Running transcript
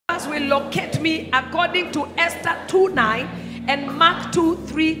locate me according to Esther 2:9 and Mark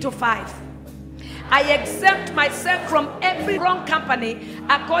 2:3-5. I exempt myself from every wrong company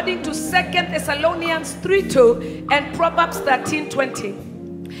according to 2 Thessalonians 3:2 and Proverbs 13:20.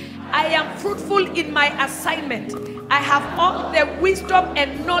 I am fruitful in my assignment. I have all the wisdom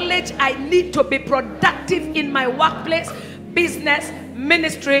and knowledge I need to be productive in my workplace, business,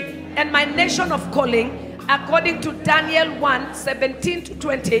 ministry, and my nation of calling, according to Daniel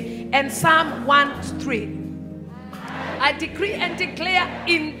 1:17-20 and Psalm 1:3. I decree and declare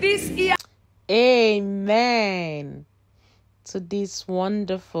in this year. Amen to this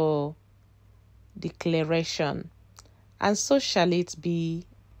wonderful declaration, and so shall it be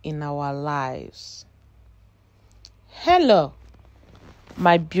in our lives. Hello,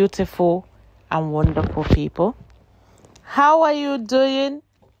 my beautiful and wonderful people. How are you doing?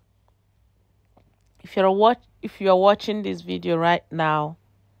 If you're watching this video right now,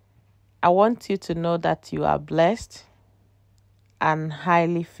 I want you to know that you are blessed and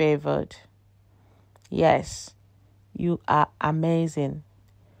highly favored. Yes, you are amazing.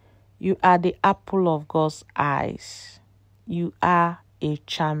 You are the apple of God's eyes. You are a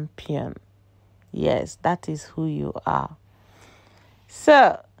champion. Yes, that is who you are.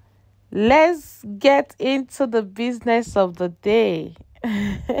 So, let's get into the business of the day.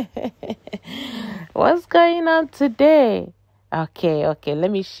 What's going on today? Okay, let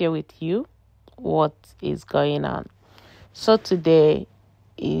me share with you what is going on. So today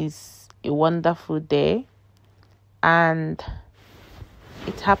is a wonderful day, and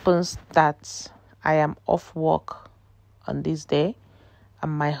it happens that I am off work on this day,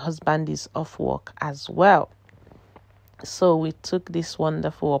 and my husband is off work as well. So we took this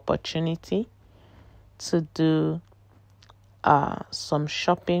wonderful opportunity to do some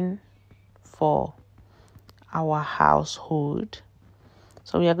shopping for our household.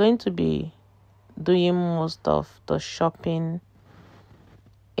 So we are going to be doing most of the shopping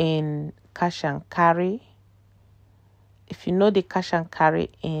in Cash and Carry. If you know the Cash and Carry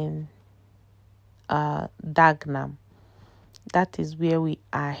in Dagenham, that is where we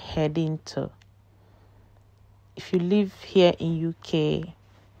are heading to. If you live here in UK,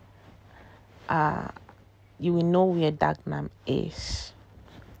 you will know where Dagenham is.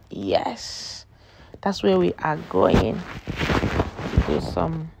 Yes, that's where we are going to do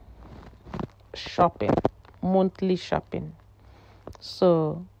some shopping, monthly shopping.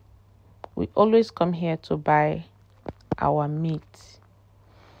 So we always come here to buy our meat.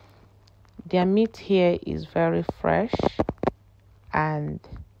 Their meat here is very fresh and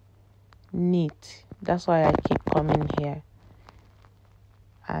neat. That's why I keep coming here.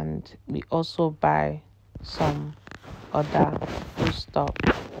 And we also buy some other food stuff.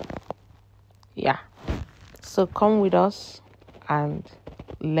 Yeah. So come with us and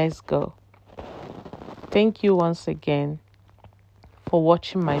let's go. Thank you once again for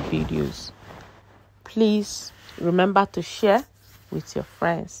watching my videos. Please remember to share with your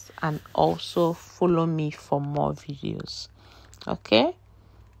friends and also follow me for more videos. Okay?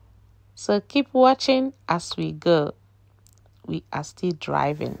 So keep watching as we go. We are still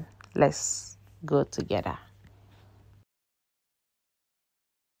driving. Let's go together.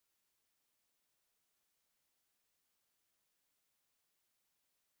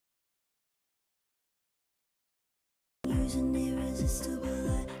 Using irresistible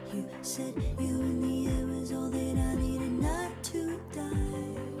light, you said you in the air was all that I needed not to die.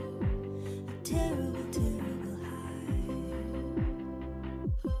 A terrible, terrible high.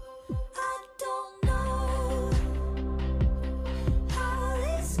 I don't know how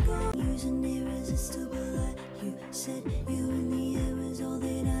this goes. Using irresistible light, you said you in the air was all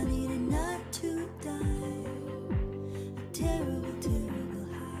that I needed not to die. A terrible, terrible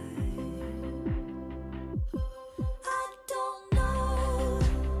high. I don't know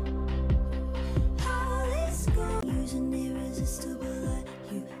how this goes. Using irresistible light,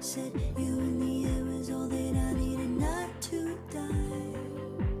 you said you in the air was all that I needed not to die.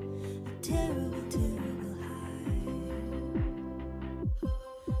 A terrible, terrible high.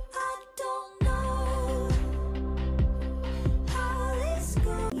 I don't know how this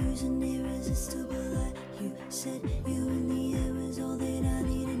goes. Using irresistible light, you said you in the air was all that I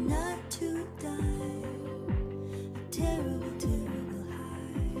needed not to die. A terrible, terrible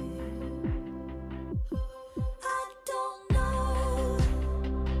high. I don't know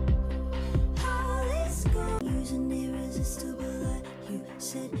how this goes. Using irresistible light, you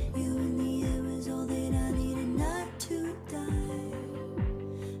said you in the air was all that I needed not to die.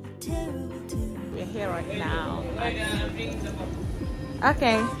 A terrible, terrible. We're here right now.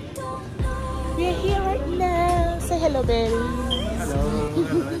 Okay. We're here right now. Say hello, baby. Hello.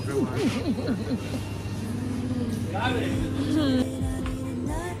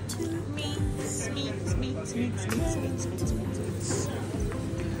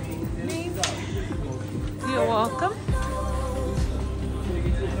 You're welcome.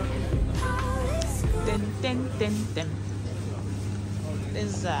 Then.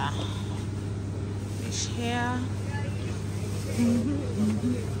 There's a fish here.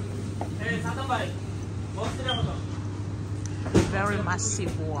 Very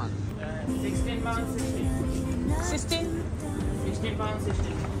massive one. 16 pounds 16. 16? 16 pounds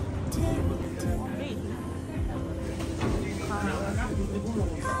 16.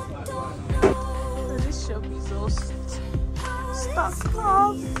 This shop is all stuck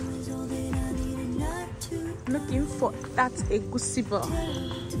up. Looking for that egusi ball.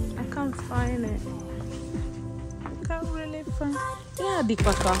 I can't find it. I can't really find. Yeah, the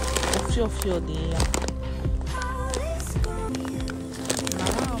kaka. Ofio there.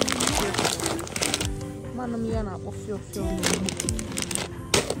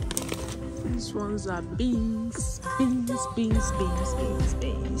 These ones are beans.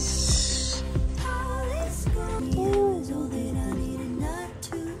 Ooh.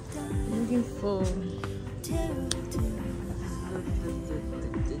 Looking for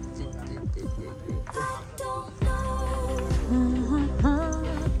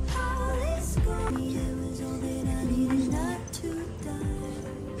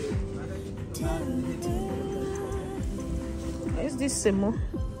is this semo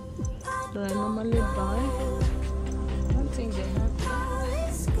that I normally buy? I don't think they have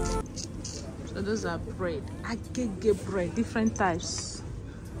it. So those are bread, agege bread, different types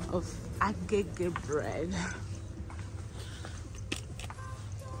of agege bread.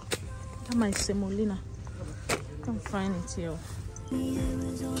 That's my semolina. I can't find it here.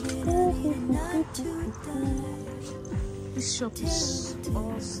 This shop is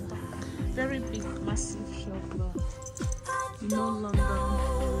all stuck. Very big, massive shop, but no longer.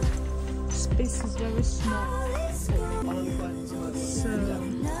 Space is very small. So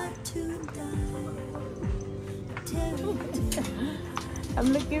I'm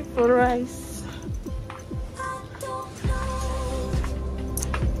looking for rice. I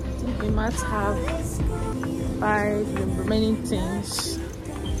think we might have buy the remaining things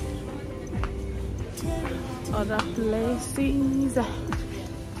other places.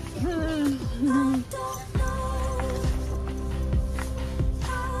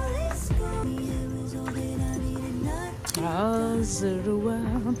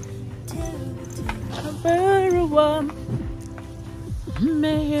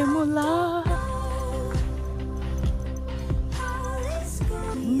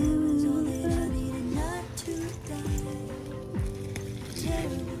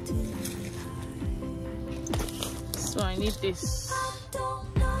 So I need this.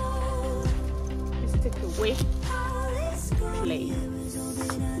 Let's take away plate.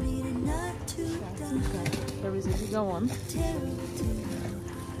 There is a bigger one.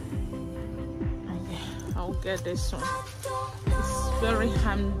 Okay, I'll get this one. It's very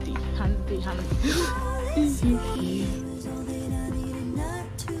handy. It's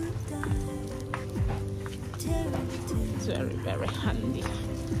very handy.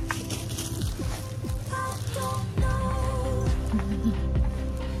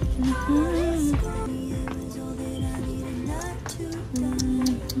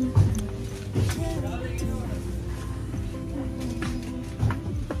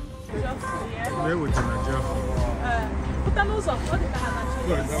 Where would you not jump? Sorry.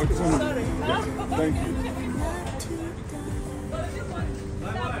 Thank you.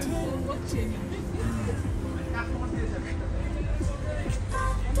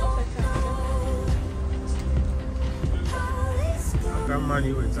 I got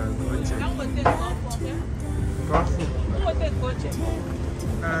money with that.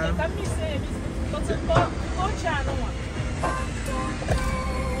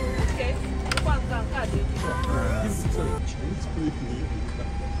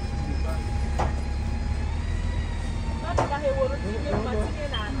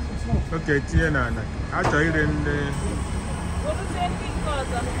 Okay, Tiana. I tell you then.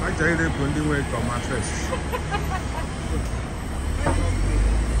 I tell you the Bundy way from my face.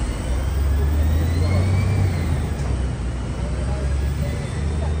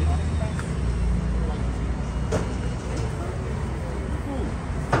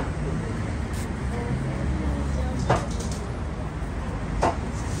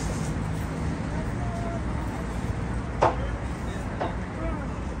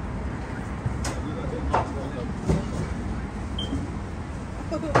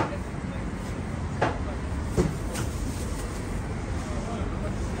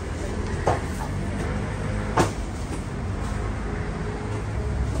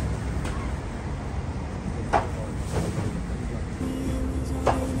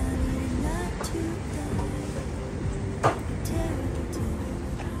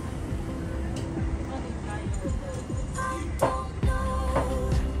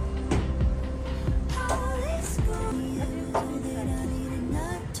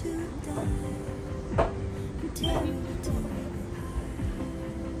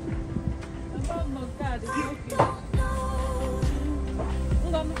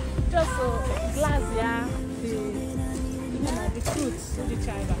 Just glass, yeah. The fruits, the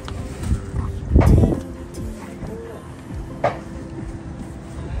China.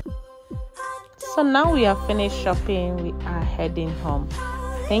 So now we are finished shopping, we are heading home.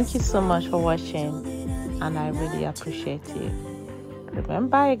 Thank you so much for watching, and I really appreciate it.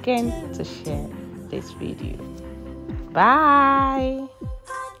 Remember again to share this video. Bye.